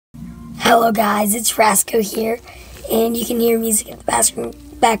Hello guys, it's Rasco here, and you can hear music in the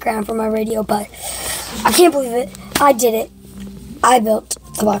background from my radio, but I can't believe it. I did it. I built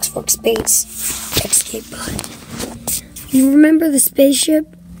the Bloxburg Space Escape Pod. You remember the spaceship?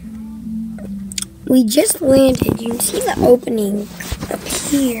 We just landed. You can see the opening up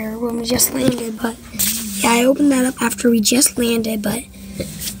here when we just landed, but yeah, I opened that up after we just landed, but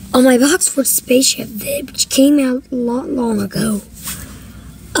on my Bloxburg spaceship, which came out long ago,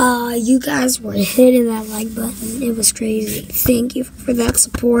 you guys were hitting that like button. It was crazy. Thank you for that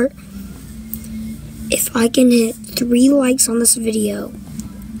support. If I can hit 3 likes on this video,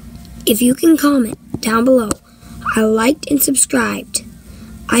 if you can comment down below, I liked and subscribed,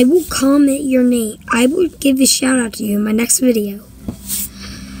 I will comment your name. I will give a shout out to you in my next video.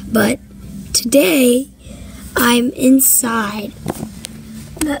 But today, I'm inside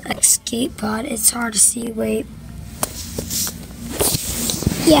the escape pod. It's hard to see. Wait.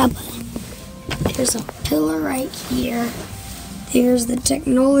 Yeah, but there's a pillar right here. There's the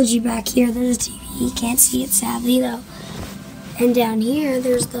technology back here. There's a TV. You can't see it, sadly, though. And down here,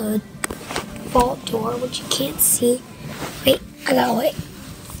 there's the vault door, which you can't see. Wait, I gotta wait.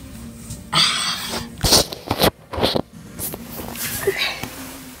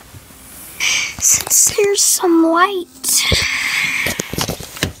 Since there's some light.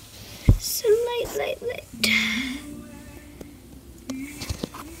 Some light.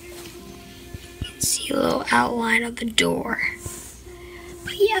 See a little outline of the door.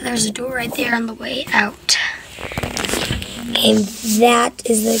 But yeah, there's a door right there on the way out. And that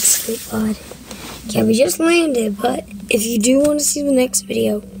is the escape pod. Yeah, we just landed, but if you do want to see the next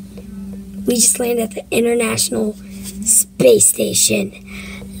video, we just landed at the International Space Station.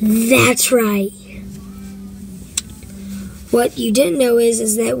 That's right. What you didn't know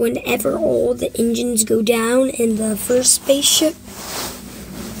is that whenever all the engines go down in the first spaceship,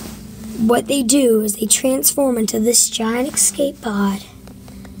 what they do is they transform into this giant escape pod,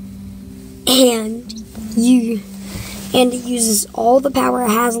 and it uses all the power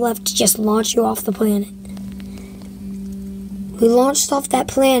it has left to just launch you off the planet. We launched off that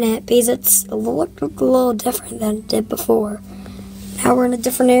planet because it looked a little different than it did before. Now we're in a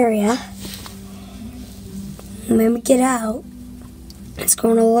different area. And when we get out, it's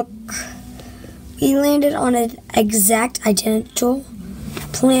going to look... We landed on an exact identical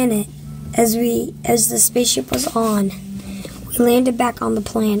planet as the spaceship was on. We landed back on the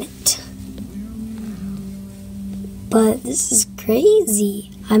planet. But this is crazy.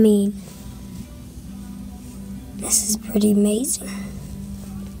 I mean, this is pretty amazing.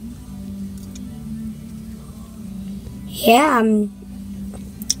 Yeah,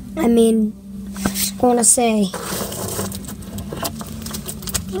 I mean, I just want to say,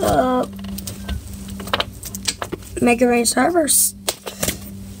 Mega Rain Starburst.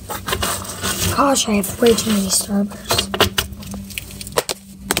 Gosh, I have way too many Starbursts.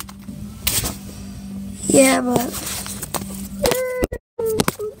 Yeah,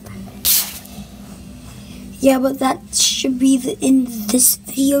 but that should be the end of this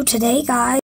video today, guys.